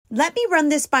"Let me run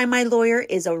this by my lawyer"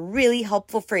 is a really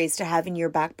helpful phrase to have in your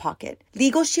back pocket.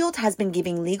 Legal Shield has been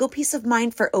giving legal peace of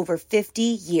mind for over 50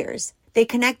 years. They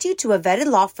connect you to a vetted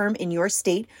law firm in your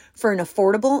state for an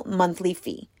affordable monthly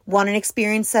fee. Want an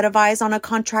experienced set of eyes on a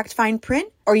contract fine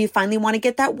print? Or you finally want to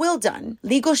get that will done?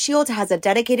 Legal Shield has a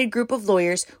dedicated group of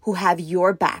lawyers who have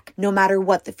your back, no matter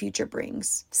what the future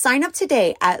brings. Sign up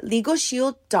today at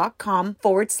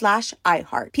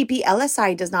LegalShield.com/iHeart.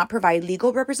 PPLSI does not provide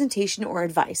legal representation or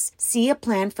advice. See a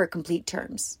plan for complete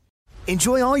terms.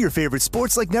 Enjoy all your favorite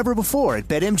sports like never before at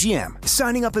BetMGM.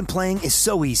 Signing up and playing is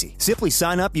so easy. Simply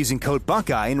sign up using code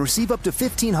Buckeye and receive up to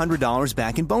 $1,500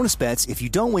 back in bonus bets if you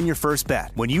don't win your first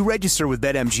bet. When you register with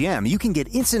BetMGM, you can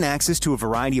get instant access to a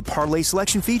variety of parlay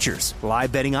selection features,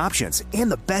 live betting options,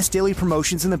 and the best daily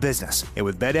promotions in the business. And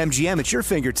with BetMGM at your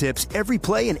fingertips, every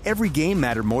play and every game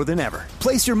matter more than ever.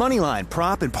 Place your moneyline,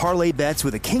 prop, and parlay bets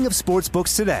with the king of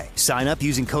sportsbooks today. Sign up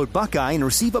using code Buckeye and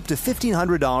receive up to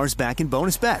 $1,500 back in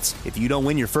bonus bets if you don't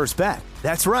win your first bet.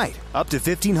 That's right, up to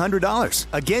 $1,500.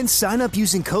 Again, sign up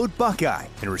using code Buckeye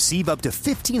and receive up to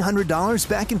 $1,500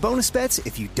 back in bonus bets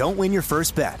if you don't win your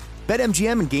first bet.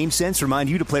 BetMGM and GameSense remind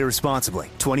you to play responsibly.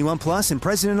 21 plus and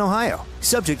present in Ohio.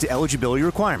 Subject to eligibility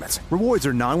requirements. Rewards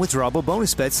are non-withdrawable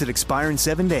bonus bets that expire in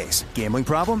 7 days. Gambling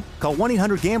problem? Call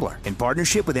 1-800-GAMBLER in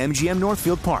partnership with MGM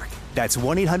Northfield Park. That's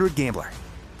 1-800-GAMBLER.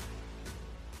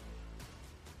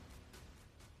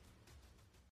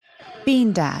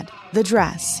 Bean Dad, The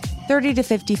Dress, 30 to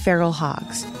 50 Feral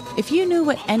Hogs. If you knew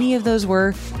what any of those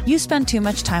were, you spend too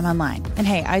much time online. And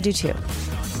hey, I do too.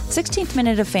 16th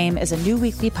Minute of Fame is a new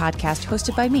weekly podcast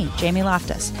hosted by me, Jamie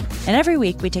Loftus. And every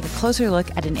week we take a closer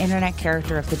look at an internet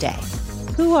character of the day.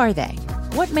 Who are they?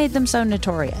 What made them so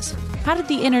notorious? How did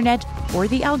the internet or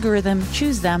the algorithm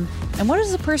choose them? And what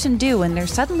does a person do when they're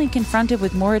suddenly confronted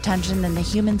with more attention than the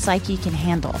human psyche can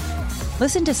handle?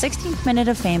 Listen to 16th Minute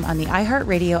of Fame on the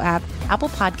iHeartRadio app, Apple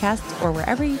Podcasts, or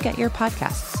wherever you get your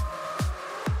podcasts.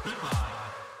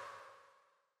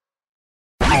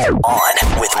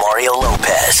 On with Mario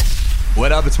Lopez.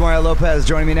 What up? It's Mario Lopez.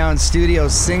 Joining me now in studio,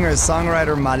 singer,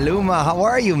 songwriter Maluma. How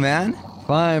are you, man?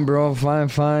 Fine, bro. Fine.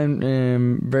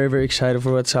 Very, very excited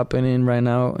for what's happening right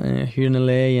now here in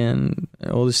LA and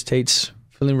all the states.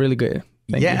 Feeling really good.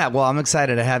 Thank you. Well, I'm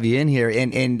excited to have you in here.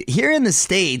 And here in the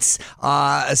States,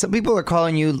 some people are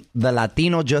calling you the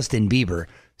Latino Justin Bieber.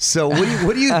 So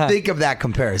what do you think of that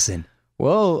comparison?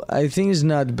 Well, I think it's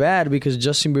not bad because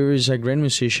Justin Bieber is a great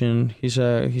musician. He's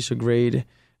a great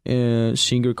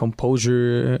singer,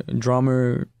 composer,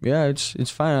 drummer. Yeah,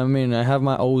 it's fine. I mean, I have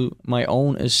my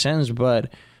own sense, but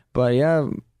yeah,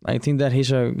 I think that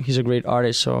he's a great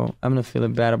artist. So I'm not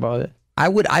feeling bad about it. I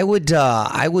would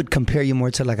compare you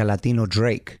more to like a Latino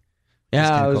Drake.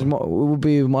 Yeah, it would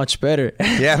be much better.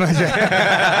 Yeah,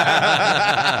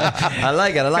 I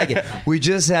like it. We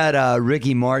just had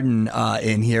Ricky Martin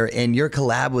in here, and your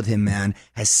collab with him, man,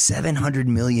 has 700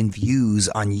 million views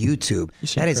on YouTube.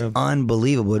 That is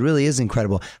unbelievable. It really is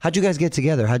incredible. How'd you guys get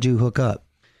together? How'd you hook up?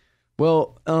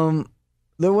 Well,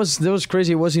 that was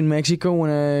crazy. It was in Mexico when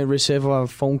I received a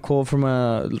phone call from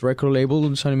a record label,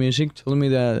 Sony Music, telling me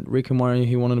that Ricky Martin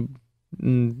he wanted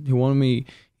me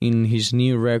in his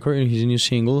new record, in his new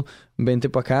single, Vente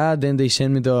Pa' Acá. Then they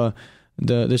sent me the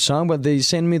song, but they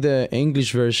sent me the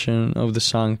English version of the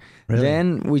song. Really?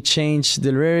 Then we changed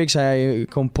the lyrics. I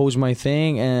composed my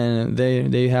thing, and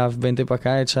they have Vente Pa'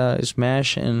 Acá. It's a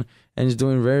smash, and it's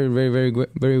doing very, very, very,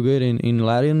 very good in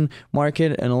Latin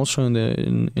market and also in the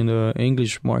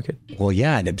English market. Well,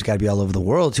 yeah, and it's got to be all over the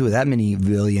world too. That many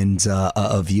billions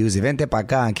of views. Vente Pa'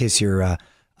 Acá, in case you're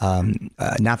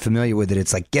not familiar with it,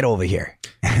 it's like, get over here.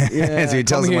 Yeah, so you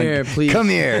tell come someone, here, please. Come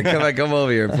here, come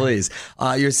over here, please.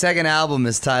 Your second album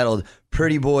is titled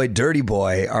Pretty Boy, Dirty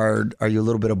Boy. Are you a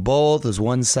little bit of both? Does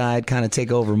one side kind of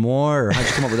take over more, or how'd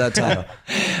you come up with that title?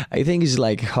 I think it's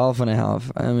like half and a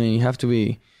half. I mean, you have to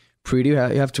be pretty, you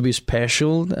have to be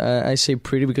special. I say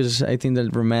pretty because I think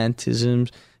that romanticism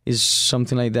is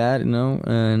something like that, you know,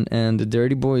 and the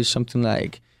dirty boy is something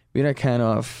like, you know, kind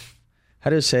of,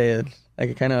 how do you say it?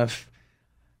 Like a kind of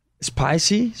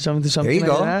spicy, something there you like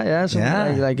go. that. Yeah,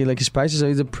 something like spicy. So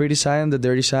it's the pretty side and the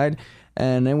dirty side.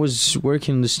 And I was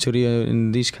working in the studio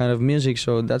in this kind of music,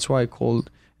 so that's why I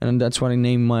called, and that's why I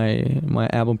named my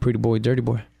album Pretty Boy, Dirty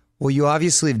Boy. Well, you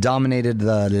obviously have dominated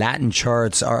the Latin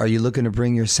charts. Are you looking to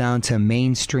bring your sound to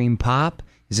mainstream pop?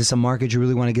 Is this a market you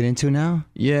really want to get into now?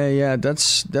 Yeah.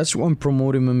 That's why I'm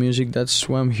promoting my music. That's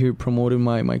why I'm here promoting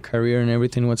my career and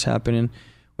everything, what's happening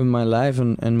with my life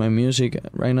and my music.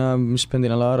 Right now I'm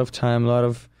spending a lot of time, a lot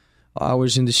of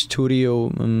hours in the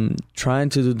studio trying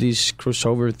to do this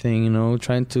crossover thing, you know,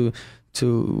 trying to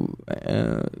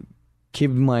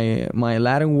keep my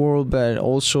Latin world, but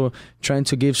also trying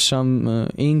to give some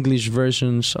English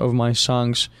versions of my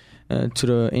songs to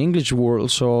the English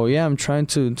world. So yeah, I'm trying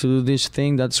to do this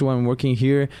thing. That's why I'm working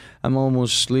here. I'm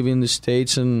almost living in the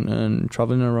States and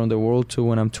traveling around the world too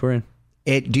when I'm touring.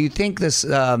 Do you think this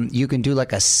you can do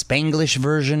like a Spanglish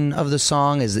version of the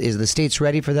song? Is the States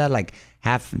ready for that? Like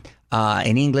half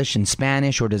in English and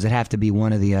Spanish, or does it have to be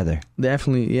one or the other?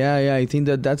 Definitely, yeah. I think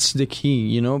that's the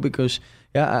key, because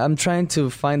I'm trying to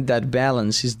find that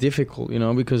balance. It's difficult,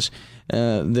 because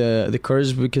the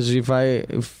chorus. Because if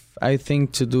I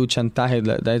think to do Chantaje,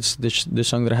 that's the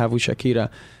song that I have with Shakira.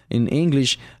 In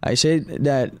English, I said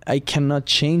that I cannot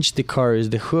change the chorus,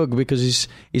 the hook, because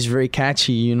it's very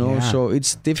catchy, Yeah. So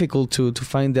it's difficult to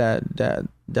find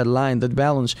that line, that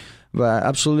balance. But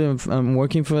absolutely, I'm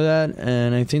working for that,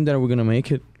 and I think that we're gonna make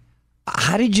it.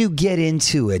 How did you get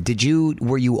into it?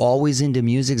 Were you always into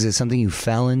music? Is it something you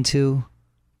fell into?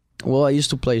 Well, I used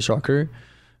to play soccer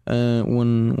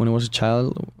when I was a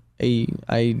child.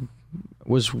 I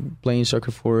was playing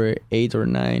soccer for 8 or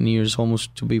 9 years,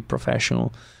 almost to be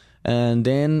professional. And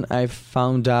then I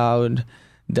found out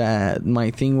that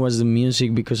my thing was the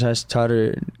music, because I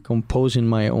started composing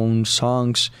my own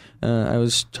songs. I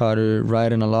started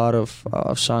writing a lot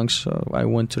of songs. So I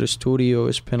went to the studio,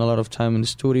 spent a lot of time in the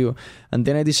studio, and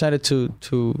then I decided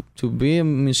to be a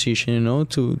musician.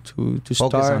 To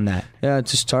focus on that. Yeah,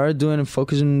 to start doing and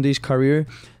focusing on this career.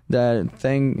 That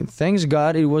thanks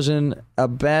God, it wasn't a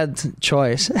bad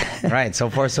choice. Right, so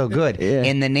far so good. Yeah.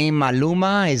 And the name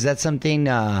Maluma, is that something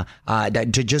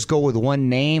to just go with one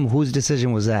name? Whose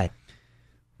decision was that?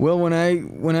 Well, when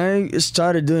I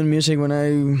started doing music, when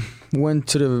I went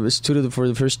to the studio for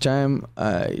the first time,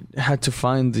 I had to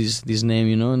find this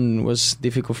name, and it was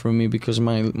difficult for me because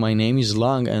my name is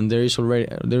long, and there is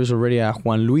already a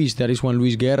Juan Luis. That is Juan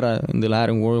Luis Guerra in the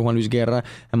Latin world, Juan Luis Guerra,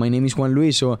 and my name is Juan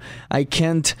Luis, so I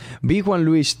can't be Juan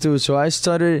Luis too. So I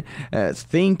started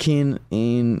thinking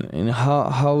in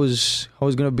how it's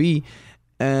gonna be.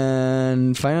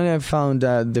 And finally, I found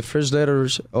that the first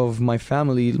letters of my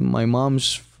family, my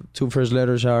mom's 2 first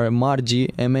letters are Margie,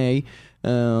 M-A.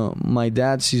 My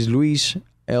dad's is Luis,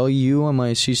 L-U, and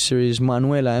my sister is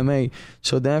Manuela, M-A.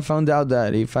 So then I found out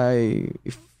that if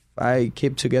I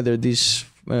keep together these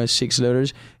 6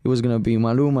 letters, it was gonna be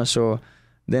Maluma. So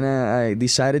then I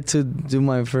decided to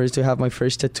have my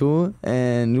first tattoo,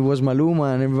 and it was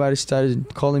Maluma, and everybody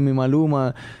started calling me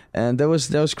Maluma. And that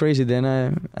was crazy. Then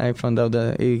I found out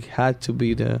that it had to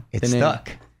be the name.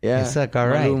 Stuck. Yeah. It stuck, all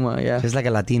right. Maluma, yeah. Just like a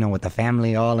Latino with the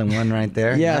family all in one right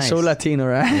there. Yeah, nice. So Latino,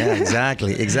 right? Yeah,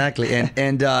 exactly.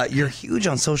 And you're huge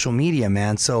on social media,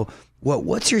 man. So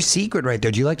what's your secret right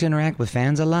there? Do you like to interact with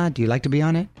fans a lot? Do you like to be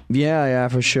on it? Yeah,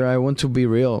 for sure. I want to be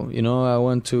real. I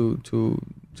want to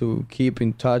keep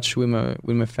in touch with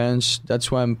my fans. That's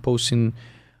why I'm posting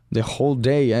the whole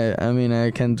day. I mean,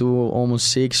 I can do almost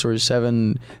 6 or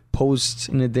 7 posts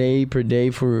in a day per day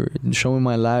for showing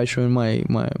my life, showing my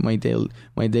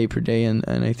day per day, and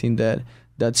I think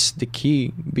that's the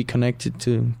key. Be connected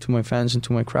to my fans and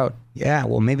to my crowd. Yeah,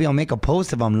 well, maybe I'll make a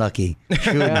post if I'm lucky.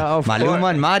 Shoot, Yeah, Maluma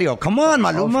and Mario, come on,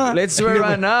 Maluma. Let's do it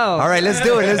right now. All right, let's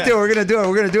do it. We're gonna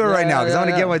do it right now because I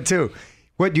want to get one too.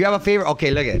 What do you have a favorite?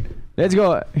 Okay, look at. Let's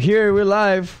go. Here we're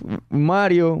live.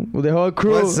 Mario with the whole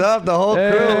crew. What's up, the whole crew?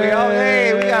 We got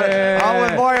it. I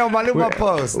want Mario Maluma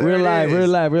post. We're live. There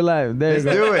Let's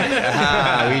do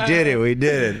it. We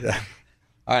did it.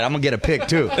 All right, I'm gonna get a pic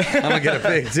too.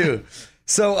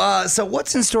 So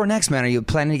what's in store next, man? Are you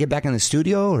planning to get back in the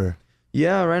studio or?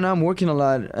 Yeah, right now I'm working a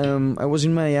lot. I was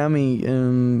in Miami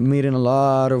meeting a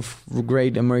lot of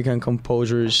great American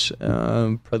composers,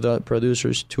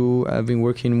 producers too. I've been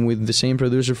working with the same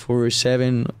producer for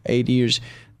 7-8 years.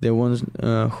 The ones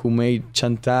who made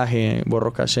Chantaje,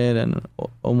 Borro Cassette, and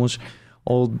almost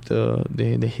all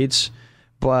the hits.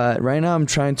 But right now I'm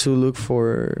trying to look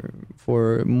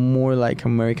for more like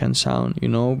American sound,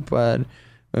 But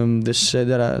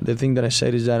the thing that I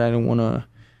said is that I don't want to.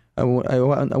 I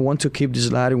want to keep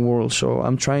this Latin world, so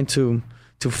I'm trying to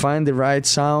find the right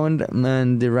sound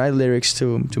and the right lyrics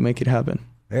to make it happen.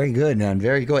 Very good, man.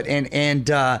 Very good.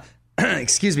 And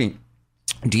excuse me,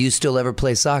 do you still ever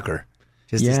play soccer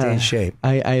just to stay in shape?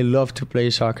 I love to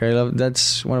play soccer.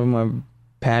 That's one of my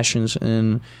passions,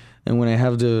 and when I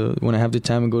have the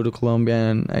time, I go to Colombia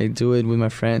and I do it with my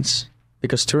friends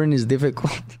because touring is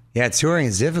difficult. Yeah, touring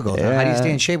is difficult. Yeah. How do you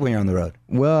stay in shape when you're on the road?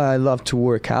 Well, I love to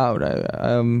work out.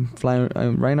 I'm flying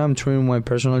right now. I'm training with my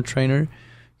personal trainer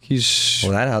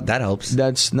Well, that helps.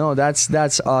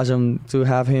 That's awesome to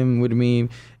have him with me,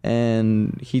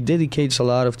 and he dedicates a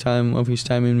lot of his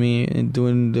time in me and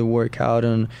doing the workout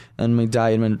and my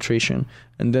diet and my nutrition,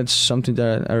 and that's something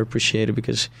that I appreciate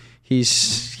because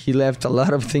he left a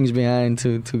lot of things behind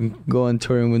to go on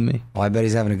touring with me. Oh, I bet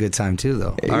he's having a good time too,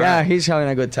 though. Yeah, he's having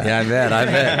a good time. Yeah, I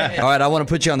bet. All right, I want to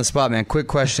put you on the spot, man. Quick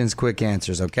questions, quick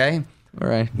answers, okay? All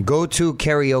right. Go-to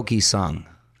karaoke song.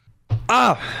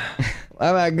 Oh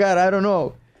my God, I don't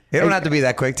know. It don't have to be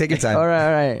that quick. Take your time. All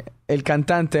right. El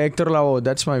Cantante, Héctor Lavoe.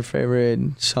 That's my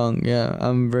favorite song. Yeah,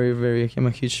 I'm I'm a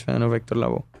huge fan of Héctor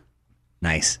Lavoe.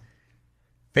 Nice.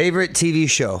 Favorite TV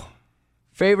show?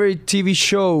 Favorite TV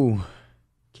show?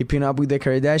 Keeping Up with the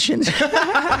Kardashians.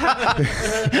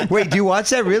 Wait, do you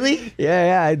watch that really?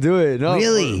 Yeah, I do it. No,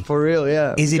 really? For real,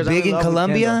 yeah. Is it big in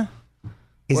Colombia?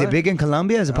 Is it big in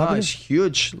Colombia? Is it popular? It's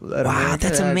huge. Wow,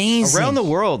 that's amazing. Around the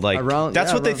world,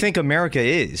 that's what they think America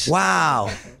is.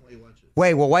 Wow.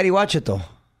 Wait, well, why do you watch it though?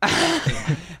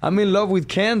 I'm in love with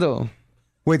Kendall.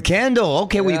 With Kendall,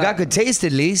 okay. Well, you got good taste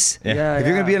at least. Yeah. If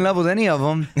you're gonna be in love with any of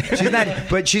them,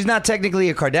 she's not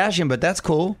technically a Kardashian, but that's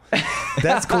cool.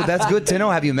 That's cool. That's good to know.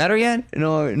 Have you met her yet?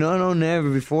 No, never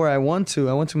before. I want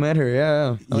to meet her.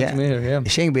 Yeah. I want to meet her. Yeah.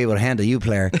 She ain't be able to handle you,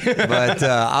 player. But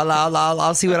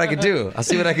I'll see what I can do. I'll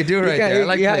see what I can do right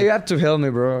there. You have to help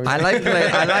me, bro. I like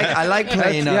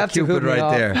playing Cupid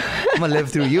right there. I'm gonna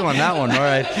live through you on that one. All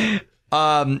right.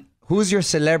 Who's your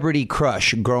celebrity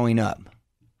crush growing up?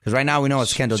 Because right now we know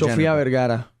it's Kendall Jenner. Sofia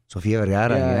Vergara.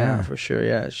 Yeah, for sure.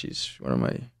 Yeah, she's one of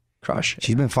my crush.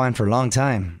 She's been fine for a long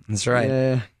time. That's right.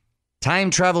 Yeah.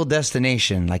 Time travel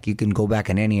destination, like you can go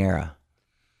back in any era.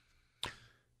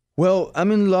 Well,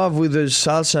 I'm in love with the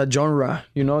salsa genre.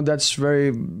 You know, that's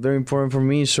very, very important for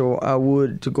me. So I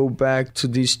would to go back to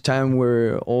this time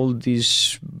where all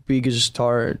these biggest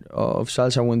stars of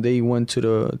salsa, when they went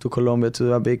to Colombia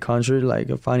to a big concert, like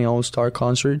a Fania All-Star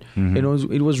concert. Mm-hmm.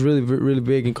 It was really, really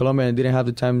big in Colombia. I didn't have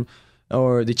the time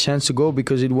or the chance to go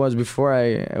because it was before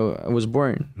I was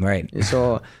born. Right.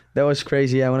 So that was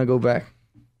crazy. I want to go back.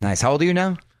 Nice. How old are you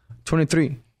now?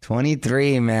 23.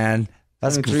 23, man.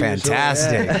 That's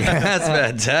fantastic. Yeah. That's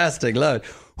fantastic. Love it.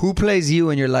 Who plays you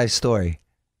in your life story?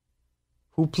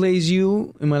 Who plays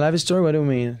you in my life story? What do you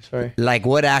mean? Sorry. Like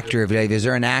what actor? Is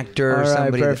there an actor or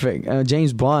somebody? All right, perfect.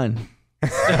 James Bond.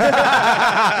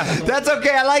 That's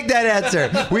okay. I like that answer.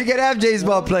 We can have James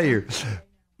Bond play you.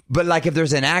 But like if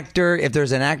there's an actor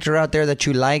out there that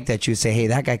you like, that you say, hey,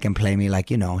 that guy can play me,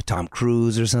 like, Tom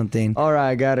Cruise or something. All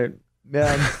right, I got it.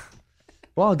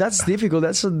 Wow, that's difficult.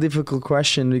 That's a difficult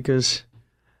question because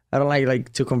I don't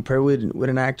like to compare with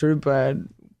an actor, but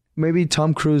maybe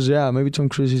Tom Cruise. Yeah, maybe Tom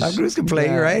Cruise. Tom Cruise can play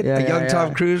you, right? Yeah, a young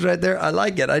Tom Cruise right there. I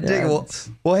like it. I dig it.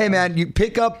 Well, hey, man, you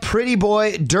pick up Pretty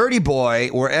Boy, Dirty Boy,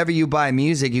 wherever you buy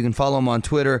music. You can follow him on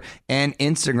Twitter and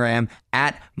Instagram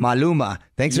at Maluma.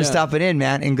 Thanks for stopping in,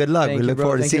 man, and good luck. We look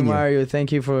forward to seeing you. Mario.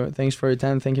 Thanks for your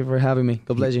time. Thank you for having me.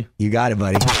 God bless you. You got it,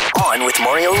 buddy. On with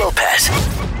Mario Lopez.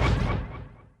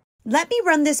 Let me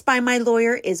run this by my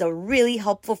lawyer is a really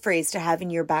helpful phrase to have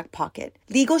in your back pocket.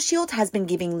 Legal Shield has been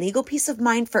giving legal peace of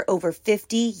mind for over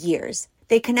 50 years.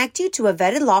 They connect you to a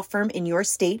vetted law firm in your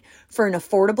state for an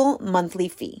affordable monthly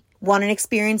fee. Want an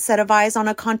experienced set of eyes on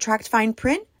a contract fine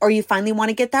print? Or you finally want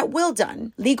to get that will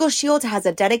done? Legal Shield has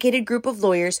a dedicated group of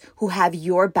lawyers who have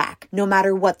your back, no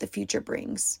matter what the future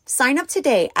brings. Sign up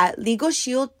today at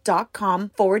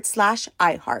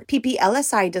LegalShield.com/iHeart.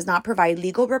 PPLSI does not provide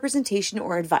legal representation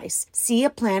or advice. See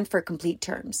a plan for complete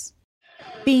terms.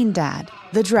 Bean Dad,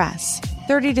 The Dress,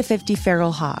 30 to 50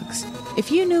 Feral Hogs.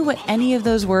 If you knew what any of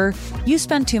those were, you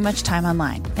spend too much time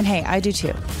online. And hey, I do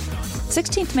too.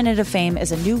 16th Minute of Fame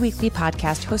is a new weekly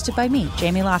podcast hosted by me,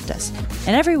 Jamie Loftus.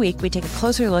 And every week we take a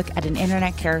closer look at an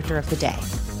internet character of the day.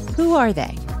 Who are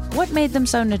they? What made them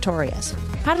so notorious?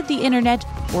 How did the internet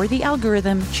or the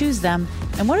algorithm choose them?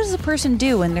 And what does a person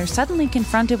do when they're suddenly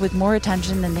confronted with more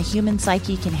attention than the human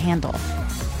psyche can handle?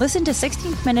 Listen to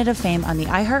 16th Minute of Fame on the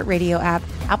iHeartRadio app,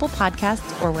 Apple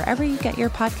Podcasts, or wherever you get your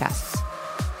podcasts.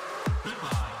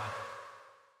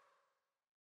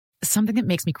 Something that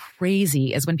makes me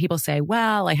crazy is when people say,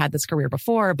 well, I had this career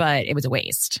before, but it was a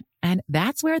waste. And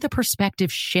that's where the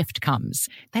perspective shift comes,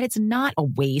 that it's not a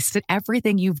waste, that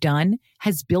everything you've done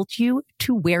has built you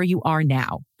to where you are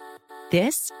now.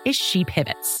 This is She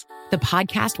Pivots, the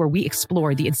podcast where we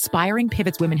explore the inspiring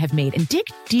pivots women have made and dig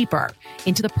deeper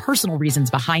into the personal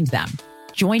reasons behind them.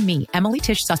 Join me, Emily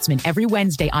Tish Sussman, every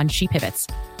Wednesday on She Pivots.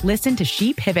 Listen to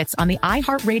She Pivots on the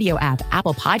iHeartRadio app,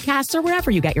 Apple Podcasts, or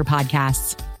wherever you get your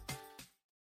podcasts.